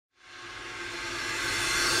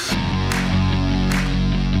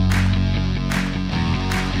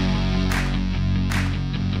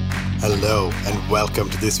Hello, and welcome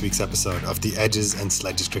to this week's episode of the Edges and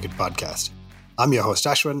Sledges Cricket Podcast. I'm your host,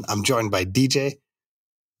 Ashwin. I'm joined by DJ.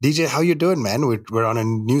 DJ, how you doing, man? We're on a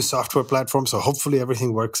new software platform, so hopefully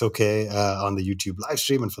everything works okay on the YouTube live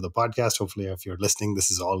stream and for the podcast. Hopefully, if you're listening, this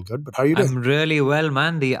is all good. But how are you doing? I'm really well,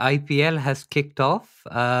 man. The IPL has kicked off.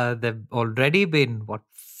 There've already been,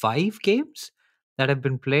 5 games that have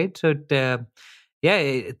been played. So,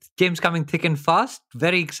 games coming thick and fast.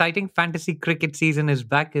 Very exciting. Fantasy cricket season is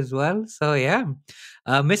back as well. So,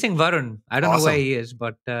 missing Varun. I don't know where he is,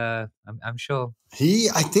 but I'm sure. He,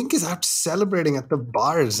 I think, is out celebrating at the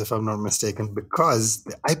bars, if I'm not mistaken, because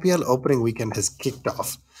the IPL opening weekend has kicked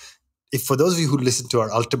off. If for those of you who listened to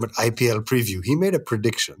our ultimate IPL preview, he made a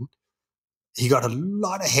prediction. He got a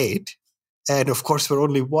lot of hate. And of course, we're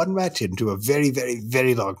only one match into a very, very,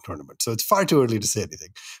 very long tournament. So it's far too early to say anything.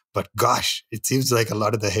 But gosh, it seems like a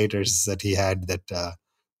lot of the haters that he had, that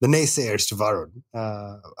the naysayers to Varun,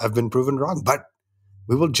 have been proven wrong. But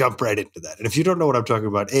we will jump right into that. And if you don't know what I'm talking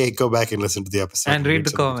about, go back and listen to the episode. And read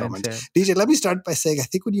the comments. Yeah. DJ, let me start by saying, I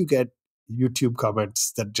think when you get YouTube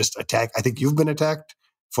comments that just attack, I think you've been attacked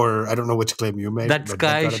for, I don't know which claim you made. That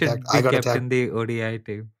Sky should be kept in the ODI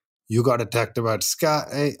team. You got attacked about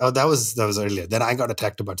Sky. Oh, that was earlier. Then I got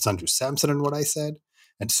attacked about Sanju Samson and what I said.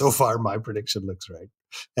 And so far, my prediction looks right.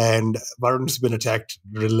 And Varun's been attacked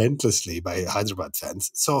relentlessly by Hyderabad fans.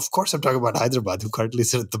 So, of course, I'm talking about Hyderabad, who currently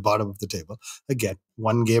sit at the bottom of the table. Again,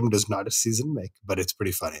 one game does not a season make, but it's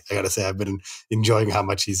pretty funny. I got to say, I've been enjoying how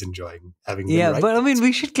much he's enjoying having been right. But I mean,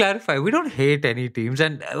 we should clarify. We don't hate any teams.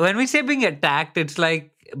 And when we say being attacked, it's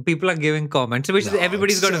like people are giving comments, which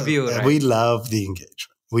everybody's got a view, right? We love the engagement.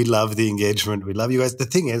 We love the engagement. We love you guys. The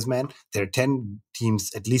thing is, man, there are 10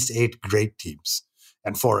 teams, at least 8 great teams,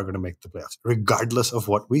 and 4 are going to make the playoffs, regardless of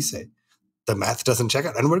what we say. The math doesn't check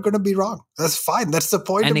out, and we're going to be wrong. That's fine. That's the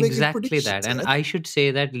point of making predictions. Exactly that. And I should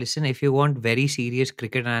say that, listen, if you want very serious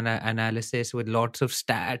cricket analysis with lots of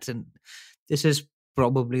stats, and this is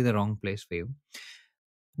probably the wrong place for you.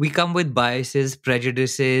 We come with biases,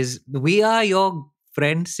 prejudices. We are your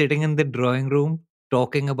friends sitting in the drawing room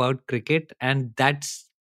talking about cricket, and that's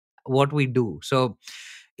what we do. So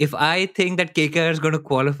if I think that KKR is going to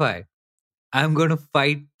qualify, I'm going to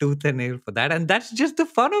fight tooth and nail for that. And that's just the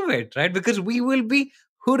fun of it, right? Because we will be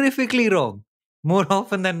horrifically wrong more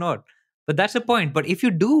often than not. But that's the point. But if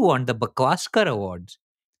you do want the Bakwaskar Awards,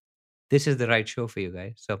 this is the right show for you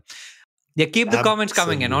guys. So yeah, keep the comments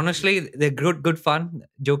coming in. Honestly, they're good fun.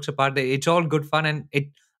 Jokes apart, it's all good fun. And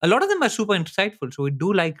a lot of them are super insightful. So we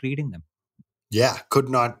do like reading them. Yeah, could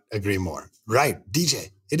not agree more. Right,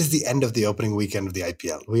 DJ, it is the end of the opening weekend of the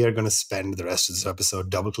IPL. We are going to spend the rest of this episode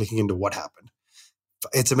double-clicking into what happened.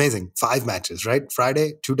 It's amazing. 5 matches, right?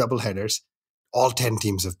 Friday, 2 doubleheaders. All 10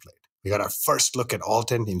 teams have played. We got our first look at all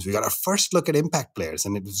 10 teams. We got our first look at impact players,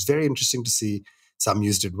 and it was very interesting to see some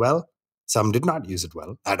used it well, some did not use it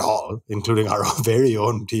well at all, including our very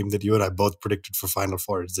own team that you and I both predicted for Final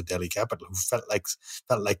Four, is the Delhi Capital, who felt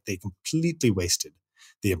like they completely wasted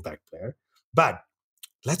the impact player. But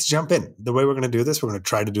let's jump in. The way we're going to do this, we're going to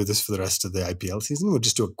try to do this for the rest of the IPL season. We'll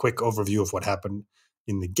just do a quick overview of what happened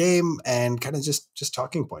in the game and kind of just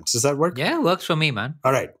talking points. Does that work? Yeah, works for me, man.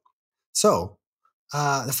 All right. So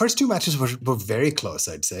the first 2 matches were very close,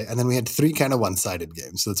 I'd say. And then we had 3 kind of one-sided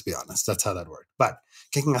games. So let's be honest. That's how that worked. But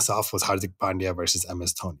kicking us off was Hardik Pandya versus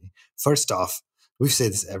MS Dhoni. First off, we say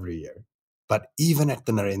this every year, but even at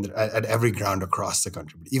every ground across the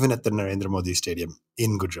country, but even at the Narendra Modi Stadium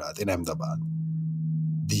in Gujarat, in Ahmedabad,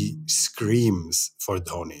 the screams for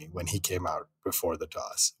Dhoni when he came out before the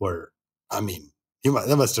toss were, I mean,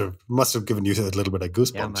 that must have given you a little bit of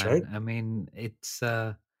goosebumps, right? I mean, it's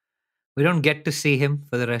we don't get to see him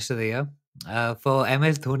for the rest of the year. For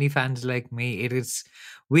MS Dhoni fans like me,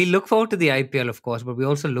 we look forward to the IPL, of course, but we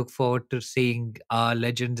also look forward to seeing our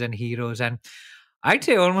legends and heroes. And I'd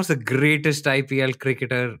say almost the greatest IPL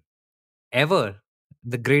cricketer ever,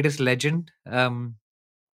 the greatest legend,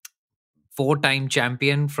 4-time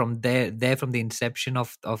champion from from the inception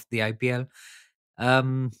of the IPL.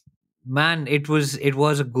 Man, it was a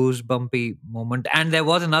goosebumpy moment. And there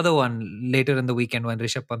was another one later in the weekend when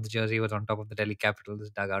Rishabh Pant's jersey was on top of the Delhi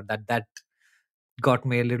Capital's dugout. That got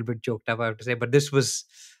me a little bit choked up, I have to say. But this was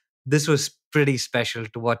pretty special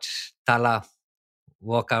to watch Thala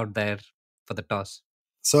walk out there for the toss.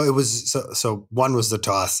 So it was so one was the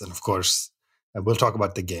toss, and of course we'll talk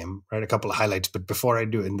about the game, right? A couple of highlights, but before I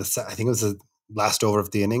do, I think it was the last over of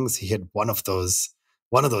the innings, he hit one of those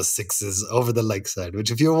sixes over the leg side. Which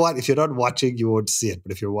if you're not watching, you won't see it,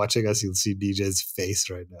 but if you're watching us, you'll see DJ's face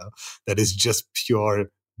right now. That is just pure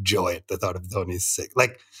joy at the thought of Dhoni's six.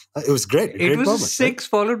 Like it was great, a It great was a moment, right? six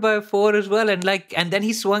followed by a four as well, and then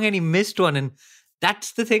he swung and he missed one, and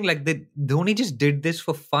that's the thing. Like the Dhoni just did this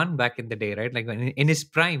for fun back in the day, right? Like in his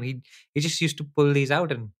prime, he just used to pull these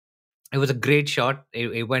out, and it was a great shot.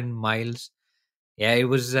 It went miles. Yeah, it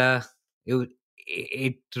was.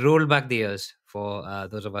 It rolled back the years for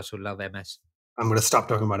those of us who love MS. I'm going to stop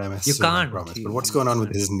talking about MS You soon, I can't. promise. But what's going on with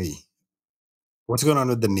Can't. his knee? What's going on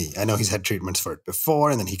with the knee? I know he's had treatments for it before,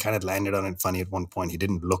 and then he kind of landed on it funny at one point. He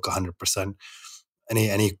didn't look 100%.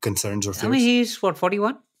 Any concerns or I mean, fears? he's what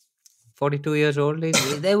 41, 42 years old.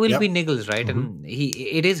 There will Yep. be niggles, right? Mm-hmm. And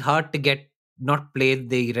it is hard to get not play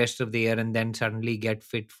the rest of the year and then suddenly get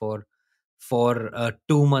fit for a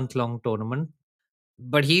 2 month long tournament.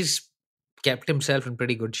 But he's kept himself in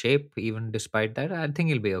pretty good shape, even despite that. I think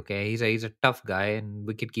he'll be okay. He's a tough guy, and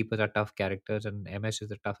wicket keepers are tough characters, and MS is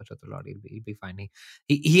the toughest of the lot. He'll be fine.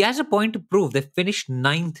 He has a point to prove. They finished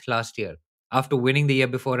ninth last year after winning the year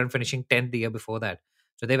before and finishing 10th the year before that.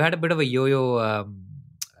 So they've had a bit of a yo-yo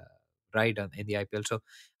ride in the IPL. So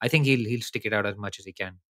I think he'll stick it out as much as he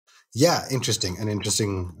can. Yeah, interesting. An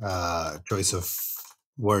interesting choice of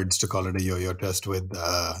words to call it a yo-yo test with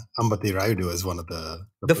Ambati Rayudu as one of the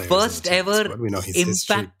The players in the first Chennai ever squad. We know his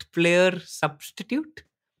history. impact player substitute.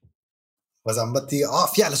 Was Ambati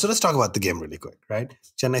off? Yeah, so let's talk about the game really quick, right?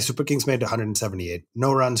 Chennai Super Kings made 178.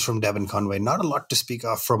 No runs from Devon Conway. Not a lot to speak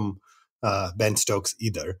of from Ben Stokes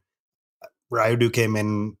either. Rayudu came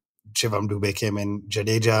in, Shivam Dubey came in,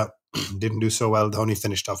 Jadeja didn't do so well. Dhoni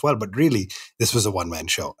finished off well, but really, this was a one-man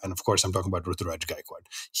show. And of course, I'm talking about Ruturaj Gaikwad.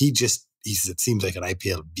 It seems like an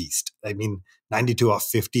IPL beast. I mean, 92 off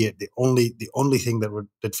 50. The only thing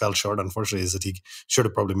that fell short, unfortunately, is that he should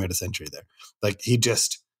have probably made a century there. Like he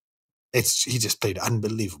just played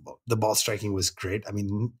unbelievable. The ball striking was great. I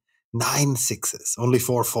mean, 9 sixes, only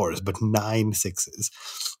 4 fours, but 9 sixes.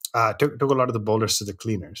 Took a lot of the bowlers to the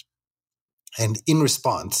cleaners. And in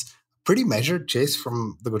response, pretty measured chase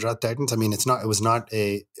from the Gujarat Titans. I mean, it was not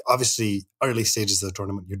obviously early stages of the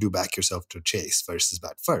tournament, you do back yourself to chase versus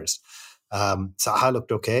bat first. Saha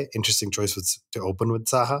looked okay. Interesting choice was to open with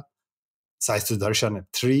Saha. Sai Sudarshan at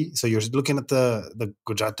 3. So you're looking at the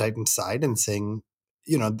Gujarat Titans side and saying,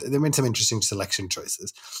 they made some interesting selection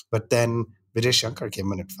choices. But then Vijay Shankar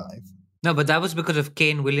came in at 5. No, but that was because of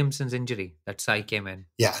Kane Williamson's injury that Sai came in.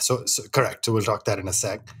 Yeah, so correct. So we'll talk that in a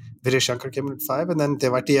sec. Vijay Shankar came in at 5, and then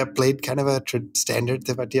Tewatia played kind of a standard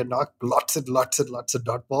Tewatia knock, lots and lots and lots of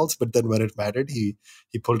dot balls, but then when it mattered, he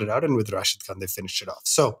pulled it out, and with Rashid Khan, they finished it off.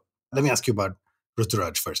 So let me ask you about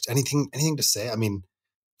Ruturaj first. Anything to say? I mean,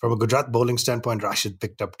 from a Gujarat bowling standpoint, Rashid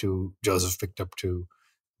picked up 2, Joseph picked up 2,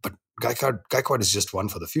 but Gaikwad is just one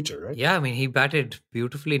for the future, right? Yeah, I mean, he batted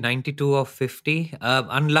beautifully, 92 of 50.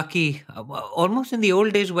 Unlucky, almost in the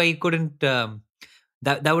old days where he couldn't. That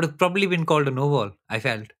would have probably been called a no ball, I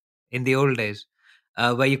felt, in the old days,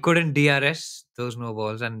 where you couldn't DRS those no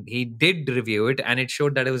balls. And he did review it, and it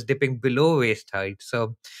showed that it was dipping below waist height.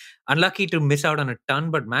 So unlucky to miss out on a ton,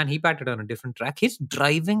 but man, he batted on a different track. His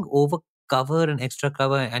driving over cover and extra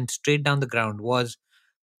cover and straight down the ground was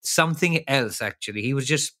something else, actually. He was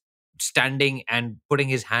just standing and putting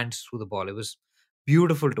his hands through the ball. It was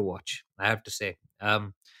beautiful to watch, I have to say.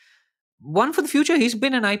 One for the future. He's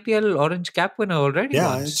been an IPL orange cap winner already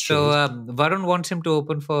Yeah, once. it's So true. Varun wants him to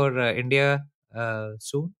open for India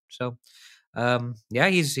soon. So yeah,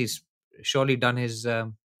 he's surely done his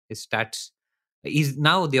stats. He's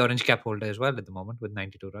now the orange cap holder as well at the moment with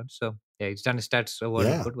 92 runs. So yeah, he's done his stats well and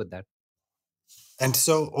Yeah. good with that. And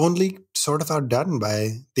so only sort of outdone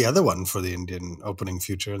by the other one for the Indian opening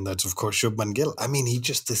future, and that's, of course, Shubman Gill. I mean,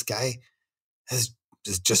 this guy has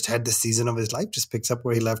just had the season of his life, just picks up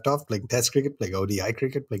where he left off, playing Test cricket, playing ODI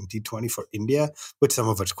cricket, playing T20 for India, with some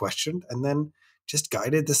of it questioned, and then just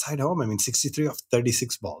guided the side home. I mean, 63 off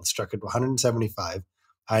 36 balls, struck it 175,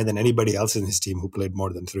 higher than anybody else in his team who played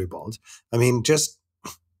more than 3 balls. I mean, just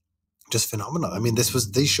phenomenal. I mean, this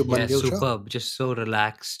was the Shubman Gill show. Superb. Just so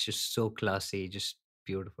relaxed, just so classy, just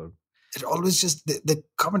beautiful. It always just the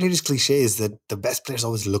commentator's cliche is that the best players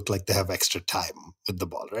always look like they have extra time with the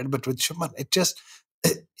ball, right? But with Shubman,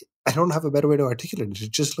 I don't have a better way to articulate it.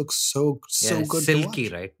 It just looks so good, silky,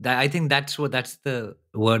 to watch. right? I think that's the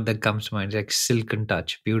word that comes to mind. It's like silken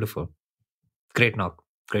touch, beautiful, great knock,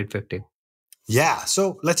 great 50. Yeah,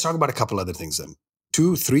 so let's talk about a couple other things then.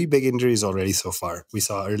 3 big injuries already so far. We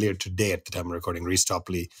saw earlier today at the time of recording, Reece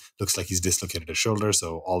Topley looks like he's dislocated his shoulder,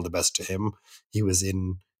 so all the best to him. He was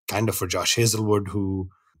in kind of for Josh Hazelwood, who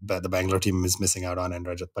the Bangalore team is missing out on, and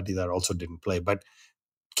Rajat Patidar also didn't play. But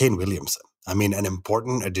Kane Williamson, I mean, an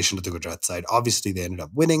important addition to the Gujarat side. Obviously, they ended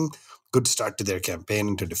up winning. Good start to their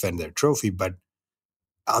campaign to defend their trophy, but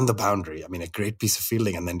on the boundary. I mean, a great piece of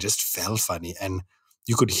fielding, and then just fell funny. And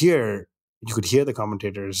you could hear the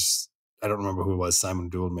commentators. I don't remember who it was, Simon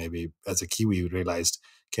Dool maybe. As a Kiwi, realized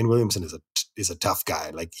Ken Williamson is a tough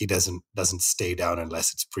guy. Like, he doesn't stay down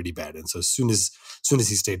unless it's pretty bad. And so as soon as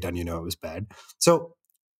he stayed down, it was bad. So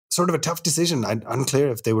sort of a tough decision. Unclear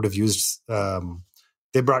if they would have used.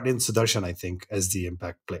 They brought in Sudarshan, I think, as the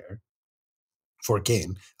impact player for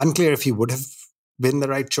Kane. Unclear if he would have been the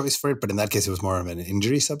right choice for it, but in that case, it was more of an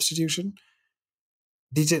injury substitution.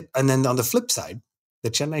 DJ, and then on the flip side, the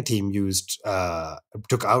Chennai team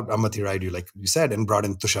took out Amati Raidu, like you said, and brought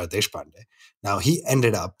in Tushar Deshpande. Now, he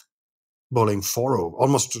ended up bowling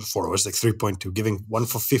almost 4 overs, like 3.2, giving 1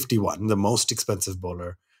 for 51, the most expensive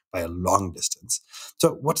bowler by a long distance.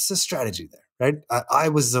 So what's the strategy there, right? I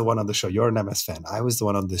was the one on the show. You're an MS fan. I was the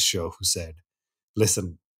one on this show who said,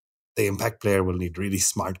 listen, the impact player will need really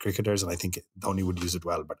smart cricketers, and I think Dhoni would use it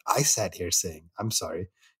well. But I sat here saying, I'm sorry,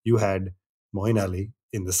 you had Moeen Ali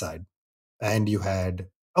in the side, and you had,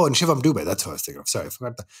 and Shivam Dubey, that's who I was thinking of. Sorry, I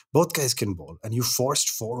forgot that. Both guys can bowl, and you forced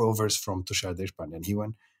 4 overs from Tushar Deshpande, and he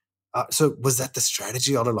went. So was that the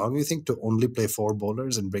strategy all along, you think, to only play 4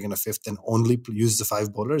 bowlers and bring in a fifth and only use the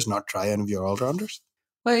 5 bowlers, not try any of your all-rounders?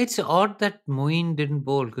 Well, it's odd that Moeen didn't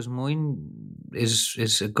bowl, because Moeen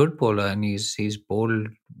is a good bowler, and he's bowled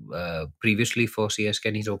previously for CSK,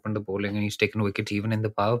 and he's opened the bowling, and he's taken wickets even in the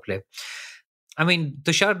power play. I mean,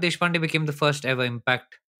 Tushar Deshpande became the first ever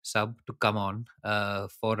impact sub to come on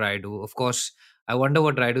for Raidu. Of course, I wonder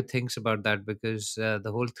what Raidu thinks about that, because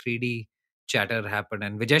the whole 3D chatter happened,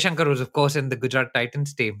 and Vijay Shankar was, of course, in the Gujarat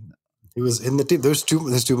Titans team He was in the team. There's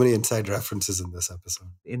too many inside references in this episode.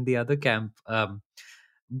 in the other camp.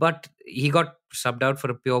 But he got subbed out for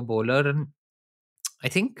a pure bowler, and I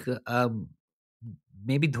think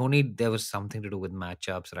maybe Dhoni, there was something to do with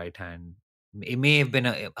matchups, right hand. It may have been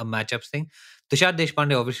a matchups thing. Tushar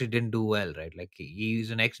Deshpande obviously didn't do well, right? Like,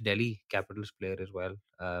 he's an ex-Delhi Capitals player as well.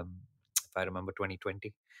 If I remember,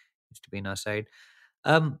 2020 used to be in our side.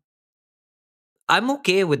 Um, I'm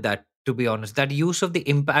okay with that, to be honest. That use of the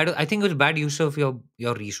impact, I think it was bad use of your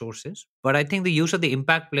resources, but I think the use of the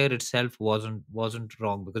impact player itself wasn't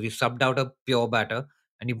wrong, because you subbed out a pure batter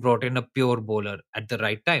and you brought in a pure bowler at the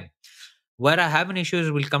right time. Where I have an issue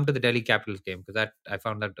is, we'll come to the Delhi Capitals game, because that I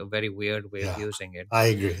found that a very weird way of Yeah, using it. I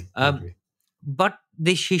agree. Um, but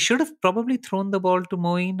she should have probably thrown the ball to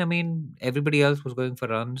Moeen. I mean, everybody else was going for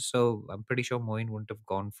runs, so I'm pretty sure Moeen wouldn't have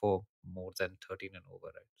gone for more than 13 and over,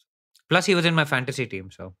 right? Plus, he was in my fantasy team,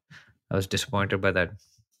 so I was disappointed by that.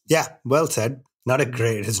 Yeah, well said.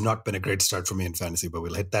 It has not been a great start for me in fantasy, but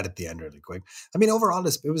we'll hit that at the end really quick. I mean, overall,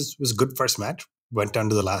 it was a good first match. Went down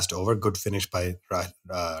to the last over. Good finish by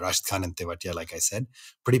Rashid Khan and Tewatia, like I said.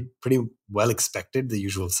 Pretty well expected. The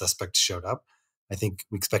usual suspects showed up. I think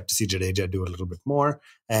we expect to see Jadeja do a little bit more.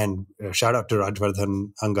 And shout out to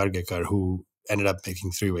Rajvardhan Hangargekar, who ended up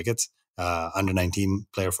making 3 wickets. Under 19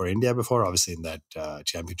 player for India before, obviously in that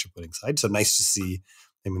championship winning side. So nice to see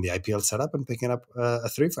him in the IPL setup and picking up a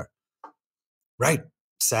 3-for. Right.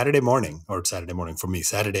 Saturday morning for me,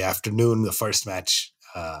 Saturday afternoon, the first match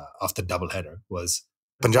of the doubleheader was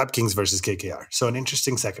Punjab Kings versus KKR. So an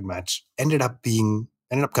interesting second match ended up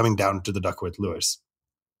coming down to the Duckworth Lewis.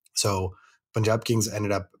 So Punjab Kings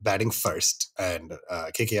ended up batting first, and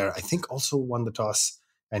KKR, I think, also won the toss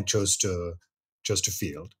and chose to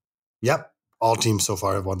field. Yep, all teams so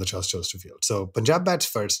far have won the toss, chose to field. So Punjab bats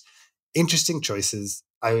first. Interesting choices.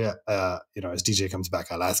 As DJ comes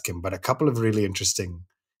back, I'll ask him, but a couple of really interesting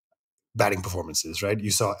batting performances, right?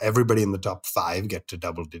 You saw everybody in the top 5 get to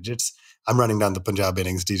double digits. I'm running down the Punjab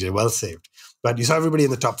innings, DJ, well saved. But you saw everybody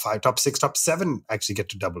in the top 5, top 6, top 7 actually get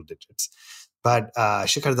to double digits. But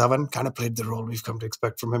Shikhar Dhawan kind of played the role we've come to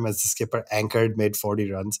expect from him as the skipper, anchored, made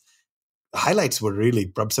 40 runs. The highlights were really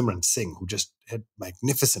Prabhsimran Singh, who just hit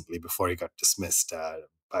magnificently before he got dismissed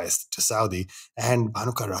to Saudi, and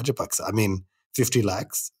Bhanukar Rajapaksa. I mean, 50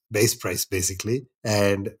 lakhs, base price basically,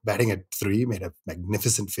 and batting at 3 made a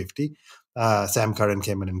magnificent 50. Sam Curran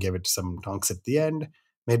came in and gave it some tonks at the end,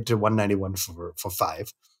 made it to 191 for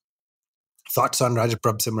 5. Thoughts on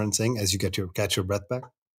Prabhsimran Singh as you catch your breath back?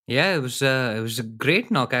 Yeah, it was a great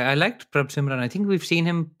knock. I liked Prabh Simran. I think we've seen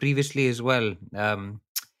him previously as well,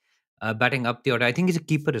 batting up the order. I think he's a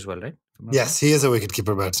keeper as well, right? If I'm not wrong. Yes, he is a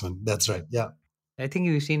wicketkeeper batsman. That's right. Yeah. I think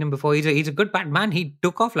we've seen him before. He's a good bat man. He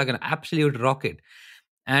took off like an absolute rocket.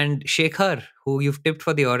 And Shekhar, who you've tipped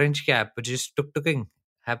for the orange cap, but just tuk-tuking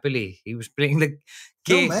happily. He was playing the No,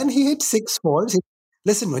 K. man, he hit 6 fours.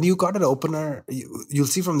 Listen, when you got an opener, you'll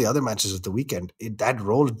see from the other matches of the weekend, that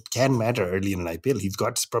role can matter early in an IPL. He's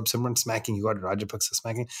got Prabhsimran smacking, you got Rajapaksa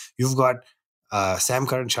smacking, you've got Sam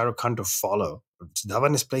Curran, Shah Rukh Khan to follow.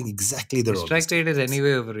 Dhawan is playing exactly the His role Mr. strike rate is plays.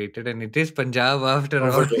 anyway overrated, and it is Punjab after all.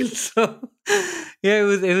 Overrated. So yeah,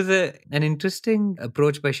 it was an interesting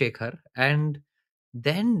approach by Shekhar, and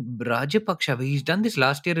then Rajapaksha. He's done this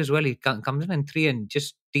last year as well. He comes in three and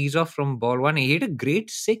just tees off from ball one. He hit a great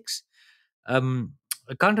six.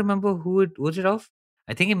 I can't remember who it was. It off.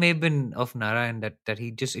 I think it may have been off Narayan that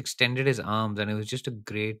he just extended his arms, and it was just a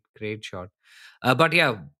great shot. But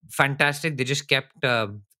yeah, fantastic. They just kept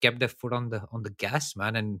their foot on the gas,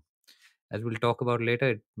 man, and as we'll talk about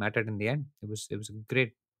later, it mattered in the end. It was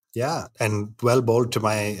great. Yeah, and well bowled to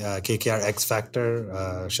my KKR X Factor,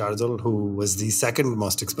 Shardul, who was the second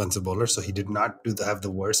most expensive bowler. So he did not have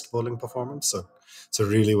the worst bowling performance. So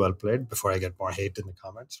really well played. Before I get more hate in the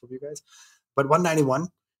comments from you guys, but 191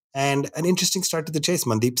 and an interesting start to the chase.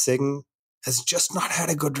 Mandeep Singh has just not had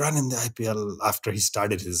a good run in the IPL after he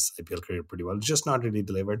started his IPL career pretty well. Just not really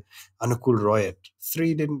delivered. Anukul Roy at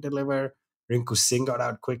 3 didn't deliver. Rinku Singh got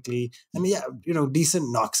out quickly. And yeah,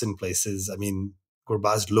 decent knocks in places. I mean,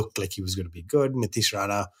 Gurbaz looked like he was going to be good. Nitish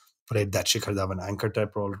Rana played that Shikhar Dhawan anchor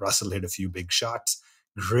type role. Russell hit a few big shots.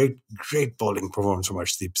 Great bowling performance from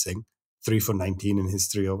Arshdeep Singh. 3 for 19 in his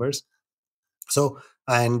 3 overs. So,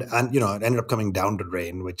 and it ended up coming down to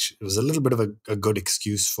rain, which was a little bit of a good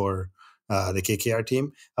excuse for the KKR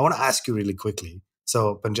team. I want to ask you really quickly.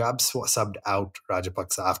 So Punjab subbed out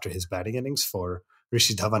Rajapaksa after his batting innings for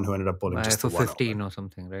Rishi Dhawan, who ended up bowling just For the 15 1 over or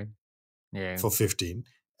something, right? Yeah. for 15.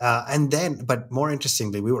 But more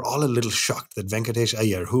interestingly, we were all a little shocked that Venkatesh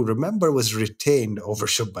Iyer, who remember was retained over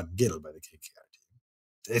Shubman Gill by the KKR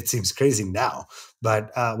team. It seems crazy now,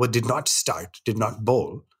 but what did not start, did not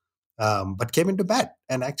bowl, but came into bat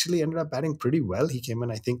and actually ended up batting pretty well. He came in,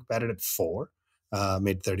 I think, batted at 4,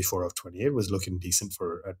 made 34 of 28, was looking decent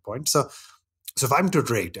for at points. So if I'm to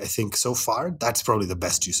rate, I think so far, that's probably the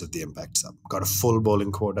best use of the impact sub. Got a full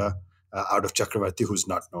bowling quota out of Chakravarti, who's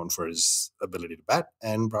not known for his ability to bat,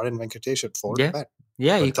 and brought in Venkatesh at 4 to Yeah. bat.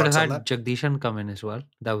 Yeah, you What could have thoughts on had that? Jagdishan come in as well.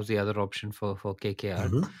 That was the other option for KKR.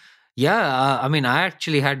 Mm-hmm. Yeah, I mean, I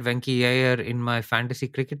actually had Venki Iyer in my fantasy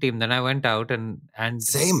cricket team. Then I went out and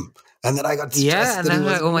Same. And then I got yeah, stressed and that I he was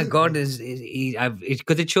like, wasn't oh my going god, to. is he?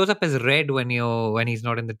 Because it shows up as red when he's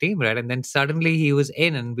not in the team, right? And then suddenly he was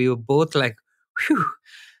in, and we were both like, whew.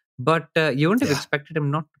 But you wouldn't have Yeah. expected him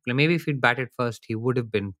not to play. Maybe if he'd batted first, he would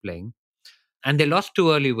have been playing. And they lost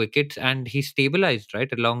 2 early wickets, and he stabilized,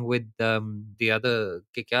 right, along with the other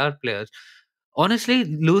KKR players. Honestly,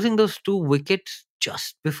 losing those 2 wickets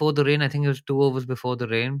just before the rain, I think it was 2 overs before the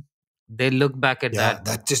rain. They look back at Yeah, that.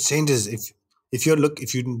 that just changes. If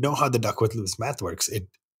you know how the Duckworth Lewis math works,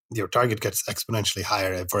 your target gets exponentially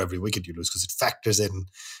higher for every wicket you lose because it factors in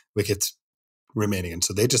wickets remaining. And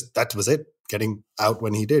so that was it. Getting out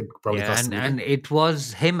when he did probably Yeah, cost them and the game. and it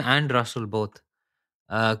was him and Russell both.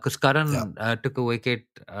 Because Yeah. Karan took a wicket,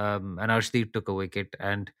 and Arshdeep took a wicket,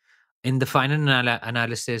 and in the final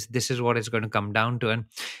analysis, this is what it's going to come down to, and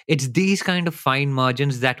it's these kind of fine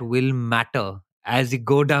margins that will matter as you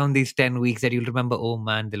go down these 10 weeks. That you'll remember, oh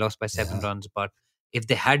man, they lost by 7 runs, but if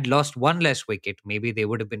they had lost one less wicket, maybe they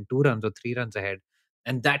would have been 2 runs or 3 runs ahead,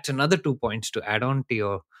 and that's another 2 points to add on to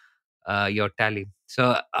your tally.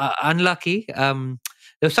 So unlucky.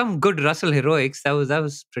 There's some good Russell heroics. That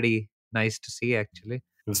was pretty nice to see, actually.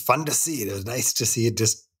 It was fun to see. It was nice to see it.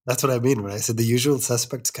 Just that's what I mean when I said the usual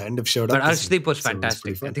suspects kind of showed But up this week. Arshdeep was So it was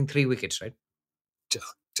pretty fantastic. I fun. think 3 wickets, right?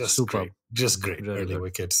 Just Superb. great. Just great. Really Early good.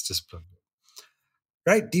 wickets. Just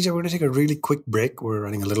right, DJ, we're going to take a really quick break. We're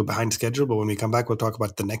running a little behind schedule, but when we come back, we'll talk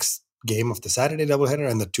about the next game of the Saturday doubleheader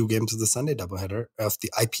and the 2 games of the Sunday doubleheader of the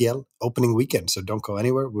IPL opening weekend. So don't go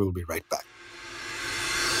anywhere. We will be right back.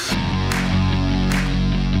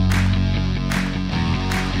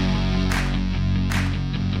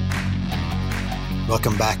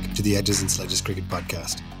 Welcome back to the Edges and Sledges Cricket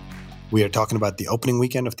Podcast. We are talking about the opening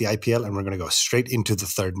weekend of the IPL, and we're going to go straight into the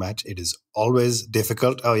third match. It is always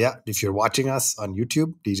difficult. Oh, yeah. If you're watching us on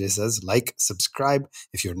YouTube, DJ says like, subscribe.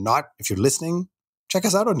 If you're not, if you're listening, check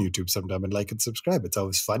us out on YouTube sometime and like and subscribe. It's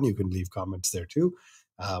always fun. You can leave comments there too.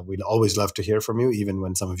 We'd always love to hear from you, even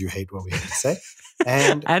when some of you hate what we have to say.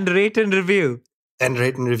 And And rate and review.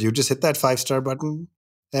 rate and review. Just hit that 5-star button,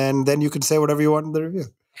 and then you can say whatever you want in the review.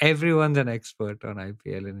 Everyone's an expert on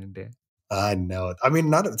IPL in India. I know. I mean,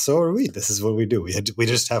 not so are we. This is what we do. We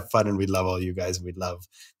just have fun, and we love all you guys, and we love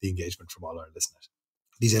the engagement from all our listeners.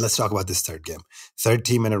 DJ, let's talk about this third game. Third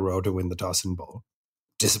team in a row to win the toss and bowl.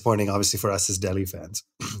 Disappointing, obviously, for us as Delhi fans.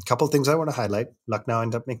 A couple things I want to highlight. Lucknow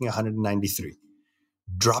ended up making 193.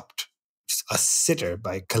 Dropped a sitter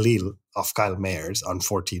by Khalil off Kyle Mayers on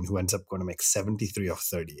 14, who ends up going to make 73 off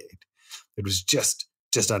 38. It was just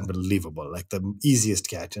just unbelievable, like the easiest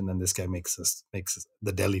catch, and then this guy makes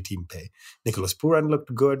the Delhi team pay. Nicholas Puran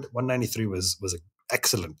looked good. 193 was an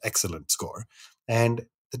excellent score, and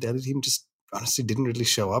the Delhi team just honestly didn't really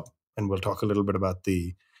show up. And we'll talk a little bit about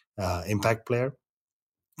the impact player.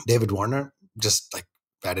 David Warner just like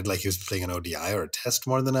batted like he was playing an ODI or a test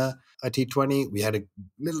more than a T20. We had a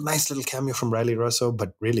nice little cameo from Riley Rosso,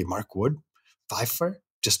 but really Mark Wood, fifer,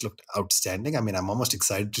 just looked outstanding. I mean, I'm almost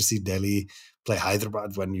excited to see Delhi play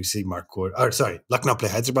Hyderabad when you see Mark Wood, or sorry, Lucknow play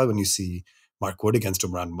Hyderabad when you see Mark Wood against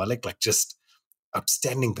Umran Malik. Like just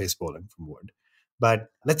outstanding pace bowling from Wood. But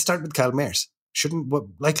let's start with Kyle Mayers.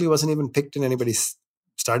 Likely wasn't even picked in anybody's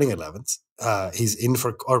starting 11s. He's in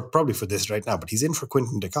for, or probably for this right now, but he's in for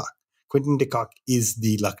Quinton de Kock. Quinton de Kock is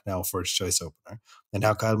the Lucknow first choice opener. And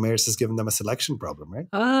now Kyle Mayers has given them a selection problem, right?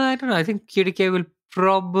 I don't know. I think QDK will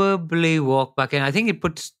probably walk back in. I think it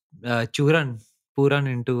puts Puran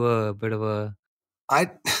into a bit of a.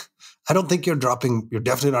 I I don't think you're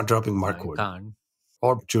definitely not dropping Mark I Wood can't.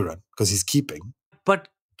 or Churan because he's keeping. But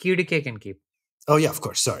QDK can keep. Oh yeah, of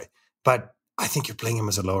course. Sorry, but I think you're playing him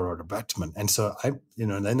as a lower order batsman, and so and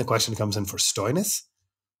then the question comes in for Stoinis.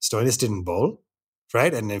 Stoinis didn't bowl,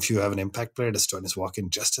 right? And if you have an impact player, does Stoinis walk in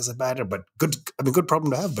just as a batter? But good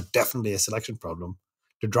problem to have, but definitely a selection problem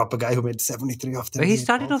to drop a guy who made 73 off But he 38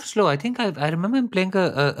 started balls. off slow. I think I remember him playing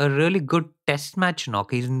a really good test match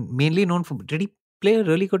knock. He's mainly known for. Did he play a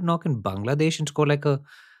really good knock in Bangladesh and score like a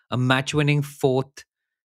match winning fourth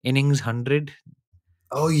innings 100?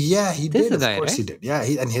 Oh yeah, he This is did. the Of guy, course he right? did. Yeah,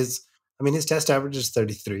 his test average is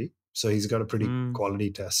 33, so he's got a pretty Hmm.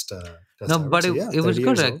 quality test No, average. but So yeah, it was 30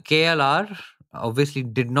 good. years old. KLR obviously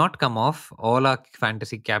did not come off. All our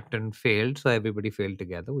fantasy captain failed, so everybody failed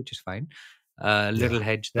together, which is fine. Yeah, Little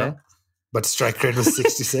hedge yeah. there. But strike rate was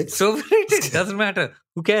 66. So it doesn't matter.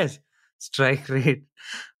 Who cares? Strike rate.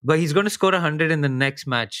 But he's going to score 100 in the next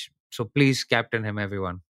match. So please captain him,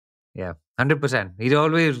 everyone. Yeah, 100%. He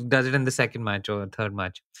always does it in the second match or third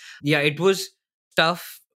match. Yeah, it was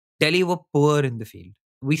tough. Delhi were poor in the field.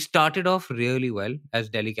 We started off really well as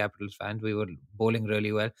Delhi Capitals fans. We were bowling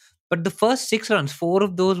really well. But the first 6 runs, four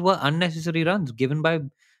of those were unnecessary runs given by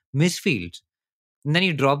misfields. And then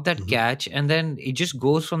you drop that Mhm. catch, and then it just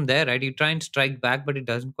goes from there, right? You try and strike back, but it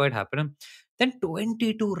doesn't quite happen. And then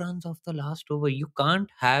 22 runs off the last over. You can't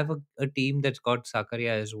have a team that's got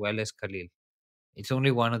Sakaria as well as Khalil. It's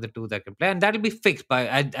only one of the two that can play, and that'll be fixed by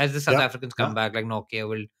as the South Yeah, Africans come yeah. back, like Nokia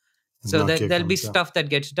will. As So Nokia there'll be comes, yeah. stuff that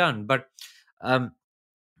gets done. But um,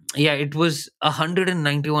 yeah, it was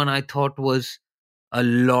 191. I thought was a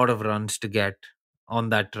lot of runs to get on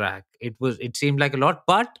that track. It seemed like a lot,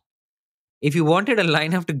 but if you wanted a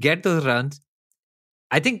lineup to get those runs,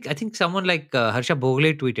 I think someone like Harsha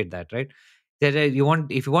Bhogle tweeted that, right? That if you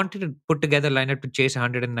wanted to put together a lineup to chase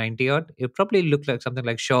 190 odd, it probably looked like something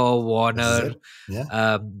like Shaw, This is Warner, it.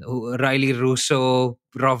 Yeah. Riley Russo,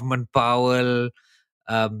 Rovman Powell.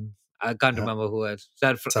 I can't Yeah. remember who else.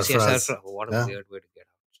 Sarfaraz. What a Yeah. weird way to get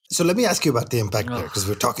So let me ask you about the impact player because out.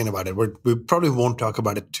 we're talking about it. We probably won't talk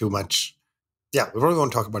about it too much. Yeah, we probably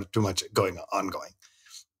won't talk about it too much ongoing.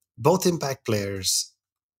 Both impact players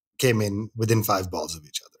came in within 5 balls of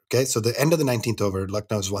each other. Okay, so the end of the 19th over,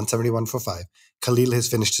 Lucknow's 171 for 5. Khalil has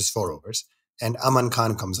finished his 4 overs, and Aman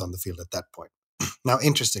Khan comes on the field at that point. Now,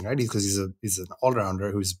 interesting, right? Because he's an all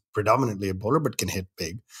rounder who's predominantly a bowler but can hit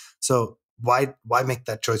big. So why make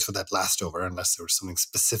that choice for that last over unless there was something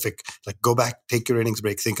specific? Like go back, take your innings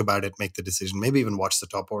break, think about it, make the decision. Maybe even watch the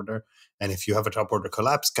top order. And if you have a top order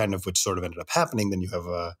collapse, kind of which sort of ended up happening, then you have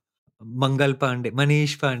a Mangal Pandey,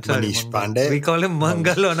 Manish Pandey, sorry, Manish Mangal. Pandey. We call him Manish.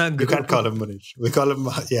 Mangal on our You can't call group. him Manish. We call him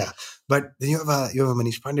yeah. But then you have a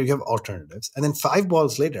Manish Pandey. You have alternatives, and then 5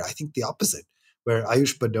 balls later, I think the opposite, where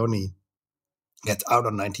Ayush Badoni gets out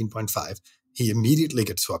on 19.5. He immediately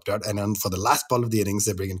gets swapped out, and then for the last ball of the innings,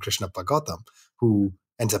 they bring in Krishna Pagotham, who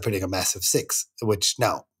ends up hitting a massive 6. Which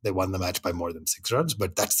now they won the match by more than 6 runs,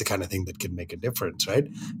 but that's the kind of thing that can make a difference, right?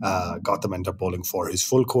 Gotham ended up bowling for his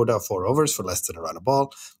full quota of 4 overs for less than a run a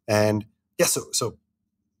ball, and yeah, so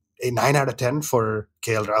a 9 out of 10 for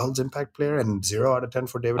KL Rahul's impact player and 0 out of 10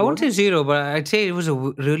 for I David won't Warner. say zero, but I'd say it was a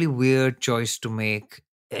really weird choice to make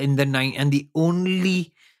in the nine. And the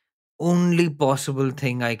only possible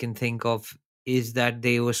thing I can think of is that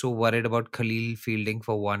they were so worried about Khalil fielding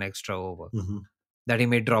for one extra over Mm-hmm. that he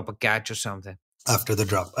may drop a catch or something. After the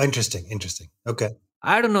drop. Interesting. Okay.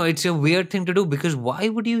 I don't know. It's a weird thing to do because why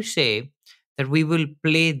would you say that we will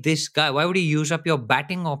play this guy? Why would you use up your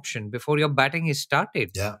batting option before your batting is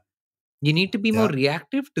started? Yeah. You need to be more Yeah.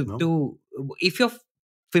 reactive No. to if you're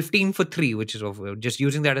 15 for 3, which is just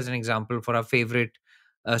using that as an example for our favorite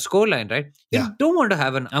scoreline, right? Yeah. You don't want to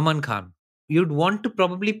have an Aman Khan. you'd want to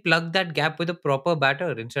probably plug that gap with a proper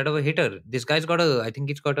batter instead of a hitter. This guy's got a, I think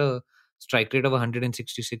he's got a strike rate of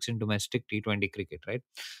 166 in domestic T20 cricket, right?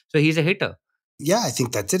 So he's a hitter. Yeah, I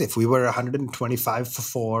think that's it. If we were 125 for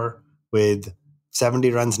 4 with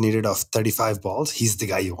 70 runs needed off 35 balls, he's the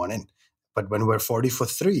guy you want in. But when we're 40 for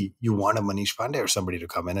 3, you want a Manish Pandey or somebody to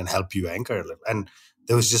come in and help you anchor. And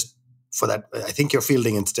there was just, for that, I think your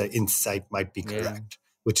fielding insight might be Yeah. correct,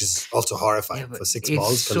 which is also Yeah, horrifying. but For 6 it's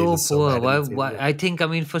balls, Khalil so is so poor. bad in Why? the field. Why? I think, I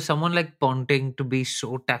mean, for someone like Ponting to be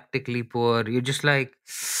so tactically poor, you're just like.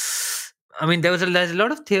 I mean, there's a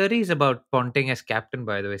lot of theories about Ponting as captain,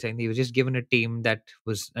 by the way, saying he was just given a team that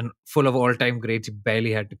was full of all time greats. He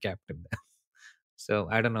barely had to captain them. So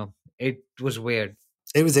I don't know. It was weird.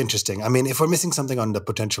 It was interesting. I mean, if we're missing something on the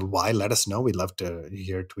potential why, let us know. We'd love to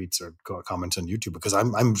hear tweets or comments on YouTube because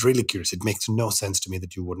I'm really curious. It makes no sense to me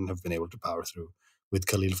that you wouldn't have been able to power through with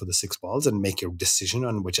Khalil for the 6 balls and make your decision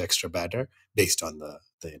on which extra batter based on the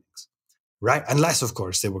innings. Right. Unless, of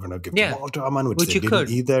course, they were going to give the Yeah, ball to Aman, which which they you didn't could.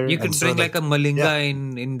 either. You And could so, bring like like, a yeah,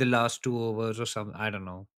 Malinga in the last 2 overs or something. I don't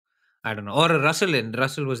know. I don't know. Or a Russell in.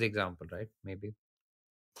 Russell was the example, right? Maybe.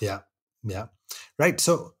 yeah, yeah. Right.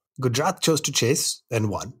 So Gujarat chose to chase and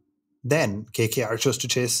won. Then KKR chose to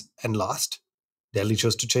chase and lost. Delhi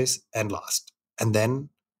chose to chase and lost. And then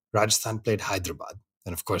Rajasthan played Hyderabad.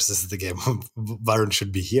 And of course, this is the game Varun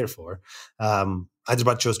should be here for.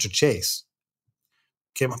 Hyderabad chose to chase,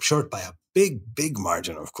 came up short by a big, big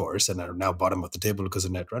margin, of course, and are now bottom of the table because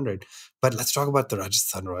of net run rate. But let's talk about the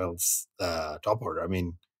Rajasthan Royals top order. I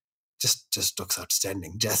mean, just looks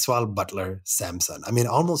outstanding. Jaiswal, Butler, Samson. I mean,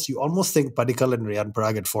 you almost think Padikkal and Riyan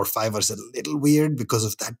Parag at 4-5 are a little weird because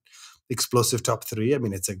of that explosive top three. I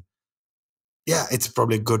mean, it's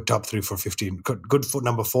probably a good top three for 15. Good for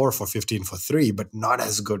number 4 for 15 for 3, but not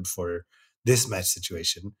as good for this match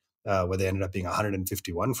situation where they ended up being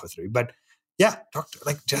 151 for 3. But yeah,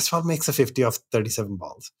 like Jaiswal makes a 50 off 37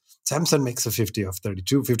 balls. Samson makes a 50 off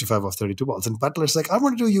 32, 55 off 32 balls. And Butler's like, I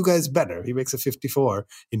want to do you guys better. He makes a 54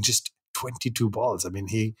 in just 22 balls. I mean,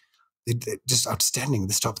 it just outstanding.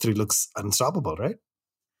 This top three looks unstoppable, right?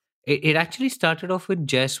 It actually started off with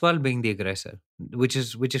Jaiswal being the aggressor, which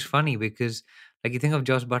is funny because like you think of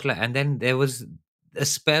Josh Butler, and then there was a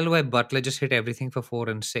spell where Butler just hit everything for 4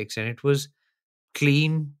 and 6, and it was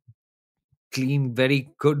clean, clean,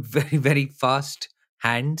 very good, very fast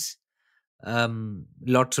hands.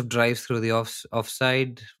 Lots of drives through the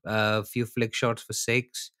offside, a few flick shots for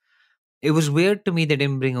 6. It was weird to me they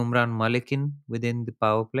didn't bring Umran Malik in within the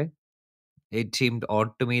power play. It seemed odd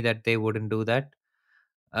to me that they wouldn't do that.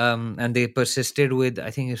 And they persisted with, I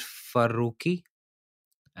think it's Faruqi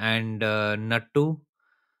and Nattu,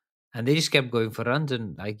 and they just kept going for runs.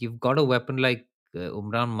 And like you've got a weapon like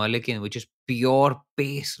Umran Malikin, which is pure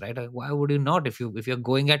pace, right? Like, why would you not? If you're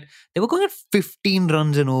going at, they were going at 15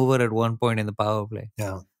 runs and over at one point in the power play,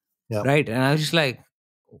 Yeah. Yeah. right? And I was just like,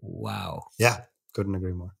 wow. Yeah. Couldn't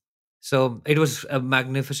agree more. So it was a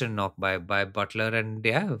magnificent knock by Butler, and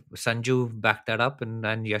yeah, Sanju backed that up, and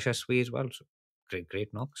Yashasvi as well. So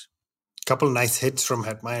great knocks. Couple nice hits from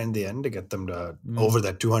Hetmeyer in the end to get them to Mm. over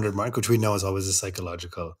that 200 mark, which we know is always a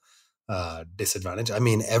psychological disadvantage. I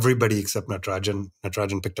mean, everybody except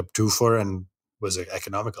Natarajan picked up 2 for and was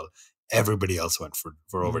economical. Everybody else went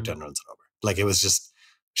for over Mm. 10 runs and over. Like it was just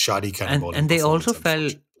shoddy kind of and bowling and they also performance,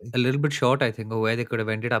 fell unfortunately. a little bit short, I think, of where they could have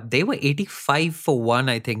ended up. They were 85 for 1,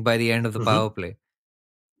 I think, by the end of the Mm-hmm. power play.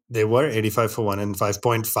 They were 85 for 1 and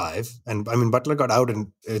 5.5. And I mean, Butler got out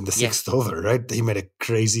in the Yeah, 6th over, right? He made a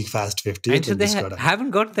crazy fast and 50th so and they just got out.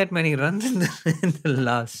 haven't got that many runs in the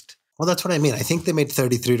last. Well, that's what I mean. I think they made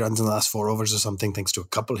 33 runs in the last 4 overs or something, thanks to a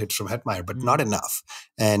couple hits from Hetmeyer, but not enough.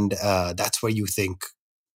 And that's where you think,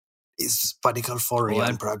 is Padikkal 4, Oh, Riyan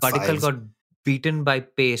and Parag Padikkal 5, got beaten by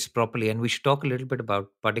pace properly, and we should talk a little bit about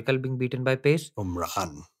Padikkal being beaten by pace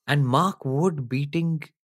Umran? and Mark Wood beating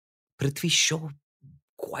Prithvi Shaw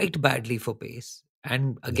quite badly for pace,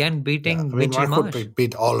 and Yeah. again Yeah. I beating mean, Mitchell Mark Wood Marsh.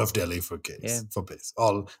 beat all of Delhi Yeah. for pace.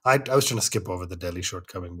 I was trying to skip over the Delhi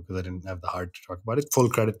shortcoming because I didn't have the heart to talk about it. Full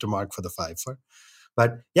credit to Mark for the 5 for.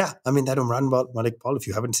 But yeah, I mean, that Umran Malik ball, if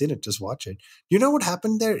you haven't seen it, just watch it. You know what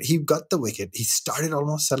happened there? He got the wicket. He started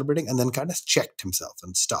almost celebrating and then kind of checked himself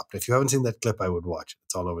and stopped. If you haven't seen that clip, I would watch it.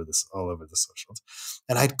 It's all over the socials.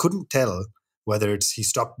 And I couldn't tell whether he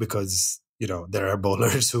stopped because, there are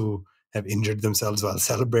bowlers who have injured themselves while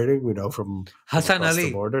celebrating, from Hassan across the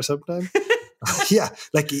Ali. border sometime. Yeah,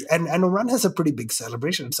 like and Umran has a pretty big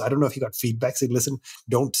celebration. So I don't know if he got feedback saying, "Listen,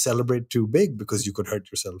 don't celebrate too big because you could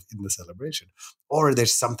hurt yourself in the celebration," or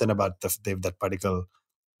there's something about they have that particular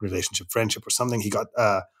relationship, friendship, or something. He got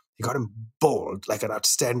He got him bowled like an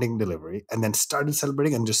outstanding delivery, and then started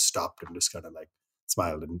celebrating and just stopped and just kind of like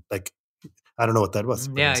smiled and like I don't know what that was,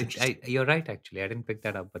 but it Yeah, was interesting. you're right. Actually, I didn't pick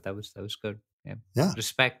that up, but that was good. Yeah, Yeah.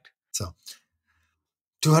 respect. So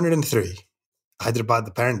 203. Hyderabad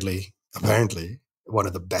apparently one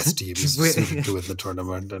of the best teams suited to win the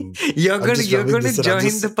tournament, and you're I'm gonna just you're rubbing gonna this and I'm join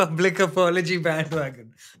just the public apology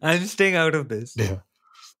bandwagon. I'm staying out of this. yeah.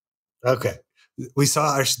 Okay. We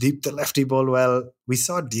saw Arshdeep, the lefty, bowl well. We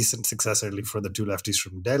saw decent success early for the two lefties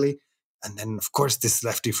from Delhi. And then, of course, this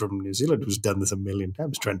lefty from New Zealand who's done this a million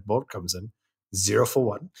times, Trent Bolt, comes in 0 for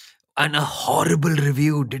 1. And a horrible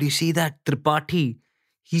review. Did you see that Tripathi?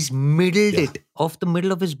 He's middled Yeah. it off the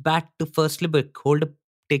middle of his bat to first slip.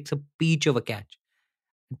 Takes a peach of a catch.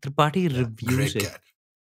 Tripathi Yeah. reviews Great it. catch.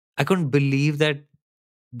 I couldn't believe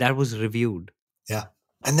that was reviewed. Yeah.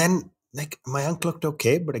 And then, like, Mayank looked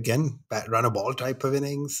okay, but again, run a ball type of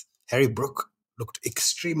innings. Harry Brook looked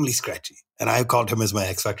extremely scratchy. And I called him as my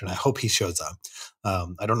X Factor, and I hope he shows up.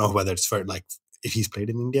 I don't know whether it's for, like, if he's played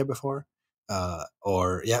in India before.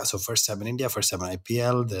 So first time in India, first time in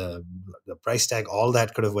IPL, the price tag, all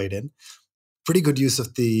that could have weighed in. Pretty good use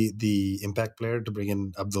of the impact player to bring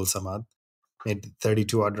in Abdul Samad. Made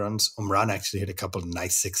 32 odd runs. Umran actually hit a couple of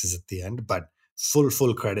nice sixes at the end, but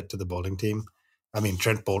full credit to the bowling team. I mean,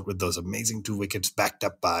 Trent Bolt with those amazing 2 wickets backed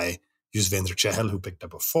up by Yuzvendra Chahal, who picked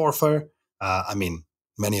up a 4-fer. I mean,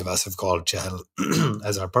 many of us have called Chahal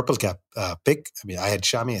as our purple cap pick. I mean, I had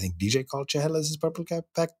Shami. I think DJ called Chahal as his purple cap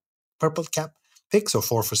pick. So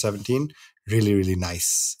 4 for 17. Really, really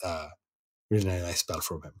nice spell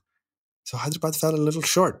from him. So Hyderabad fell a little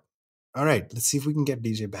short. All right, let's see if we can get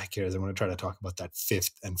DJ back here as I want to try to talk about that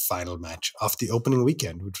 5th and final match of the opening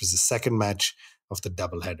weekend, which was the second match of the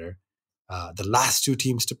doubleheader. The last 2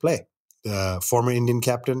 teams to play. The former Indian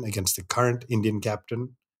captain against the current Indian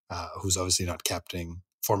captain, who's obviously not captaining.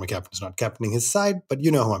 Former captain's not captaining his side, but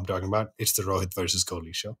you know who I'm talking about. It's the Rohit versus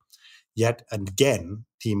Kohli show. Yet again,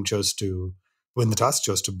 team chose to win the toss,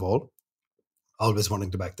 chose to bowl, always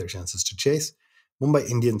wanting to back their chances to chase. Mumbai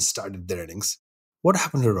Indians started their innings. What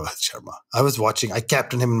happened to Rohit Sharma? I was watching. I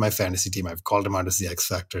captained him in my fantasy team. I've called him out as the X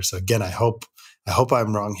Factor. So again, I hope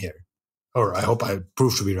I'm wrong here, or I hope I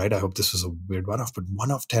prove to be right. I hope this was a weird one-off, but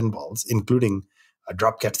 1 of 10 balls, including a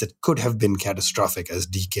drop catch that could have been catastrophic as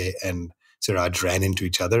DK and Siraj ran into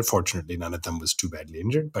each other. Fortunately, none of them was too badly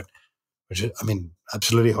injured, but I mean,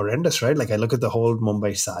 absolutely horrendous, right? Like I look at the whole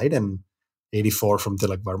Mumbai side and 84 from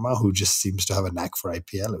Tilak Verma, who just seems to have a knack for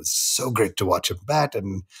IPL. It was so great to watch him bat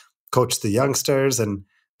and coach the youngsters.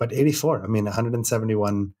 But 84, I mean,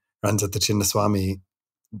 171 runs at the Chinnaswamy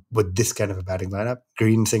with this kind of a batting lineup.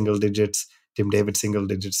 Green single digits, Tim David single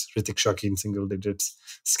digits, Ritik Shakeen single digits.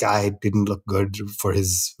 Sky didn't look good for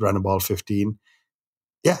his run a ball 15.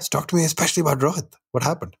 Yes, talk to me especially about Rohit. What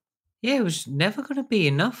happened? Yeah, it was never going to be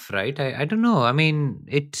enough, right? I don't know. I mean,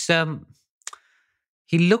 it's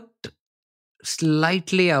he looked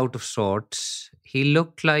slightly out of sorts. He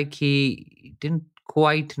looked like he didn't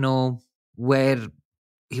quite know where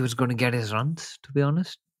he was going to get his runs, to be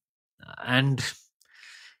honest. And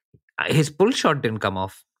his pull shot didn't come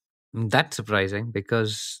off. That's surprising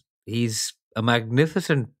because he's a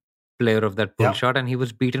magnificent player of that pull Yeah. shot, and he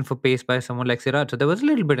was beaten for pace by someone like Siraj. So there was a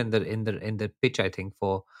little bit in the pitch, I think,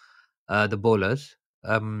 for the bowlers.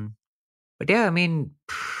 But yeah, I mean,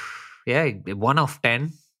 yeah, 1 of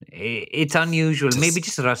 10. It's unusual. Maybe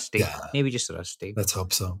just rusty. Yeah. Maybe just rusty. Let's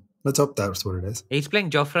hope so. Let's hope that's what it is. He's playing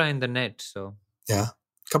Jofra in the net, so yeah.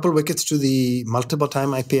 Couple wickets to the multiple-time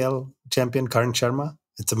IPL champion Karan Sharma.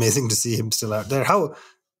 It's amazing to see him still out there.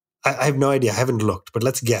 I have no idea. I haven't looked, but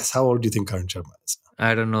let's guess. How old do you think Karan Sharma is?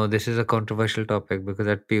 I don't know. This is a controversial topic because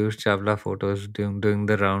that Piyush Chawla photos doing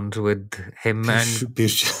the rounds with him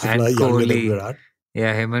Piyush and Chawla younger than Kohli. Virat.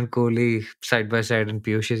 Yeah, him and Kohli side by side, and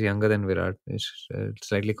Piyush is younger than Virat. It's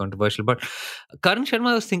slightly controversial. But Karan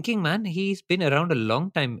Sharma, I was thinking, man, he's been around a long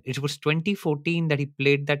time. It was 2014 that he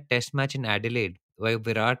played that test match in Adelaide where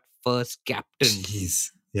Virat first captained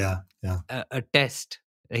Yeah. a test.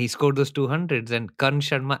 He scored those 200s, and Karan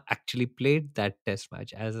Sharma actually played that test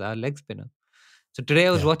match as our leg spinner. So today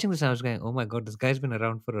I was watching this and I was going, oh my God, this guy's been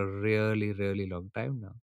around for a really, really long time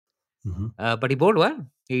now. Mm-hmm. But he bowled well.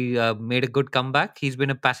 He made a good comeback. He's been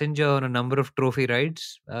a passenger on a number of trophy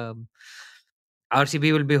rides.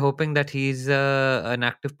 RCB will be hoping that he's an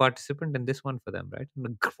active participant in this one for them, right?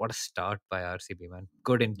 What a start by RCB, man.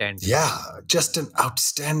 Good intent. Yeah, just an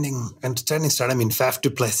outstanding start. I mean, Faf du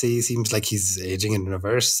Plessis seems like he's aging in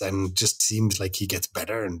reverse and just seems like he gets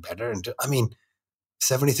better and better. And I mean,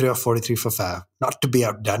 73 of 43 for Faf, not to be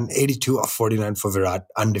outdone. 82 of 49 for Virat,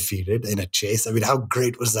 undefeated in a chase. I mean, how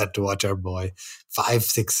great was that to watch our boy? 5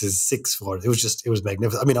 6s, 6 4. It was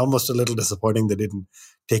magnificent. I mean, almost a little disappointing they didn't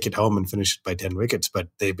take it home and finish it by 10 wickets, but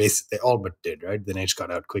they all but did, right? Dinesh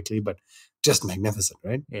got out quickly, but just magnificent,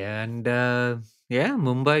 right? Yeah, and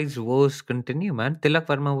Mumbai's woes continue, man. Tilak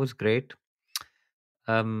Verma was great.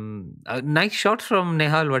 Nice shots from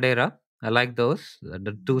Nehal Vadera. I like those.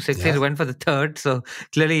 The two sixes Yeah. went for the third, so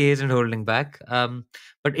clearly he isn't holding back.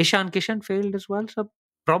 But Ishan Kishan failed as well. So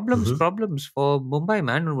Mhm. problems for Mumbai,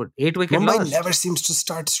 man. 8 wicket Mumbai lost. never seems to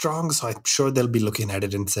start strong, so I'm sure they'll be looking at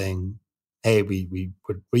it and saying, "Hey, we're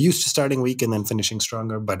used to starting weak and then finishing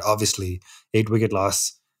stronger." But obviously, 8 wicket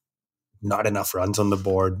loss, not enough runs on the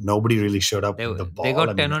board. Nobody really showed up with the They ball. I got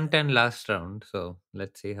mean, 10 on 10 last round, so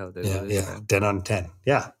let's see how they do this yeah, time. 10 on 10.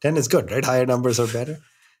 Yeah, 10 is good, right? Higher numbers are better.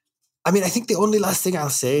 I mean, I think the only last thing I'll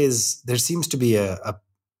say is there seems to be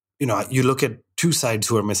you look at two sides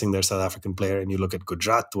who are missing their South African player, and you look at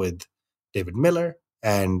Gujarat with David Miller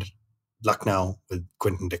and Lucknow with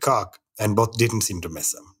Quinton de Kock, and both didn't seem to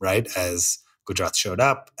miss him, right? As Gujarat showed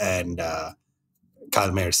up and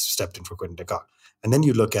Kyle Mayers stepped in for Quinton de Kock. And then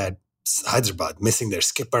you look at Hyderabad missing their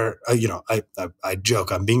skipper. I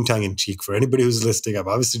joke. I'm being tongue in cheek for anybody who's listening. I'm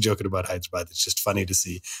obviously joking about Hyderabad. It's just funny to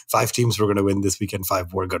see 5 teams were going to win this weekend,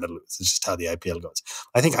 5 were going to lose. It's just how the IPL goes.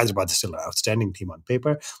 I think Hyderabad is still an outstanding team on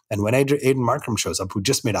paper. And when Aiden Markram shows up, who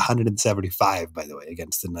just made 175, by the way,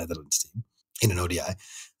 against the Netherlands team in an ODI,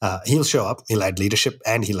 he'll show up. He'll add leadership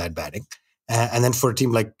and he'll add batting. And then for a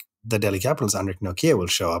team like the Delhi Capitals, Anrik Nokia will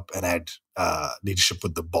show up and add leadership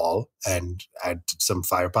with the ball and add some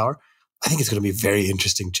firepower. I think it's going to be a very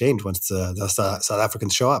interesting change once the South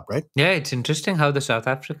Africans show up, right? Yeah, it's interesting how the South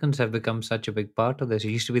Africans have become such a big part of this.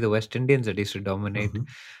 It used to be the West Indians that used to dominate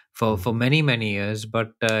Mm-hmm. for many years.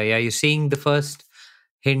 But yeah, you're seeing the first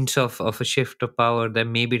hints of a shift of power.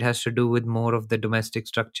 Then maybe it has to do with more of the domestic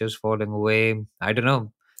structures falling away. I don't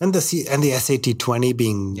know. And the SAT-20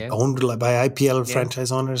 being Yeah, owned by IPL yeah.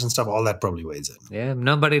 franchise owners and stuff, all that probably weighs in. Yeah,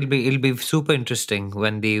 no, but it'll be super interesting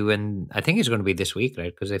when I think it's going to be this week,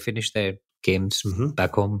 right? Because they finished their games Mm-hmm.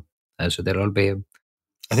 back home, so they'll all be.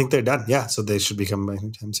 I think they're done. Yeah, so they should be coming back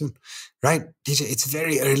anytime soon. Right, DJ, it's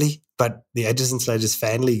very early, but the Edges and Sledges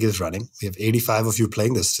fan league is running. We have 85 of you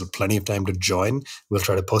playing. There's still plenty of time to join. We'll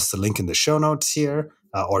try to post the link in the show notes here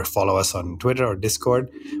or follow us on Twitter or Discord.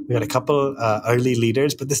 We had a couple early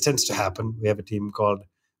leaders, but this tends to happen. We have a team called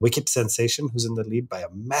Wicket Sensation who's in the lead by a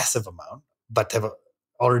massive amount, but have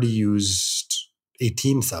already used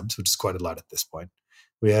 18 subs, which is quite a lot at this point.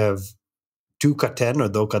 We have 2 ka 10 or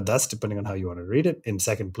 2 ka 10, depending on how you want to read it, in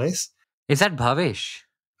second place. Is that Bhavesh?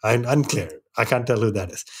 I'm unclear. I can't tell who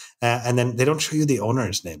that is. And then they don't show you the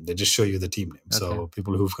owner's name. They just show you the team name. Okay. So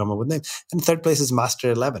people who've come up with names. And third place is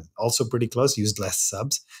Master 11. Also pretty close, used less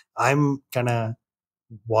subs. I'm kind of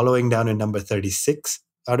wallowing down in number 36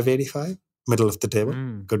 out of 85, middle of the table,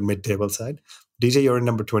 good mid-table side. DJ, you're in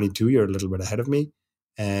number 22. You're a little bit ahead of me.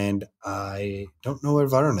 And I don't know where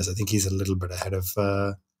Varun is. I think he's a little bit ahead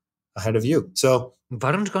of you. So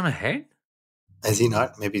Varun's gone ahead? is he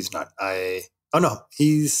not? Maybe he's not. Oh no,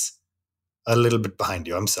 he's a little bit behind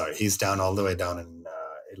you. I'm sorry. He's down all the way down in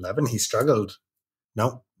 11. He struggled.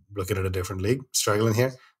 No, looking at a different league. Struggling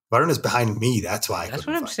here. Varun is behind me. That's why That's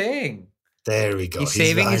what I'm saying. There we go. He's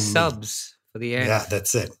saving his behind me. subs for the end. Yeah,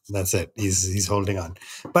 that's it. He's holding on.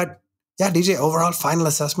 But yeah, DJ, overall final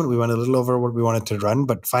assessment. We went a little over what we wanted to run,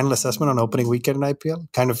 but final assessment on opening weekend in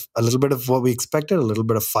IPL. Kind of a little bit of what we expected, a little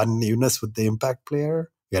bit of fun newness with the impact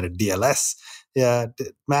player. We had a DLS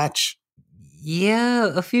match.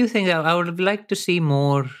 Yeah, a few things. I would like to see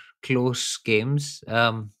more close games.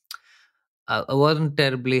 I wasn't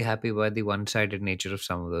terribly happy by the one-sided nature of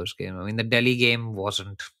some of those games. I mean, the Delhi game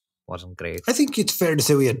wasn't great. I think it's fair to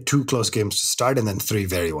say we had 2 close games to start and then 3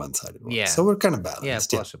 very one-sided ones. Yeah. So we're kind of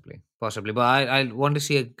balanced. Yeah, possibly. But I want to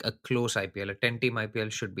see a close IPL. A 10-team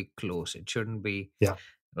IPL should be close. It shouldn't be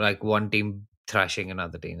like one team thrashing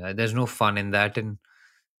another team. There's no fun in that. And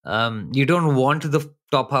you don't want the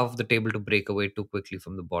top half of the table to break away too quickly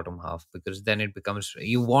from the bottom half, because then it becomes,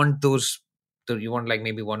 you want like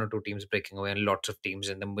maybe 1 or 2 teams breaking away and lots of teams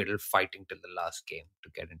in the middle fighting till the last game to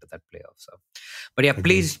get into that playoff. So, but yeah,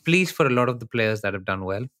 please for a lot of the players that have done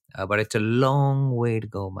well, but it's a long way to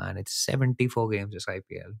go, man. It's 74 games this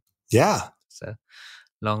IPL. Yeah, it's a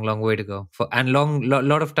long way to go and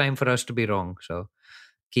lot of time for us to be wrong. So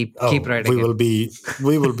keep writing.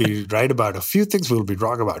 We will be right about a few things. We will be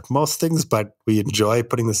wrong about most things, but we enjoy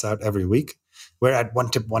putting this out every week. We're at One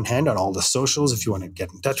Tip One Hand on all the socials. If you want to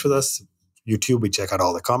get in touch with us, YouTube, we check out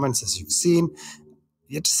all the comments, as you've seen.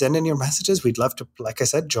 just send in your messages. We'd love to, like I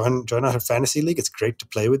said, join our fantasy league. It's great to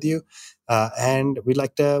play with you, and we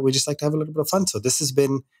just like to have a little bit of fun. So this has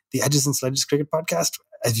been the Edges and Sledges Cricket Podcast.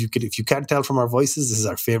 If you can't tell from our voices, this is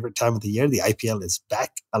our favorite time of the year. The IPL is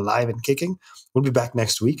back, alive and kicking. We'll be back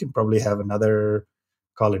next week and probably have another,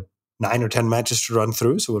 call it 9 or 10 matches to run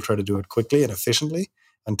through. So we'll try to do it quickly and efficiently.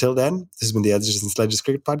 Until then, this has been the Edges and Sledges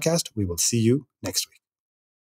Cricket Podcast. We will see you next week.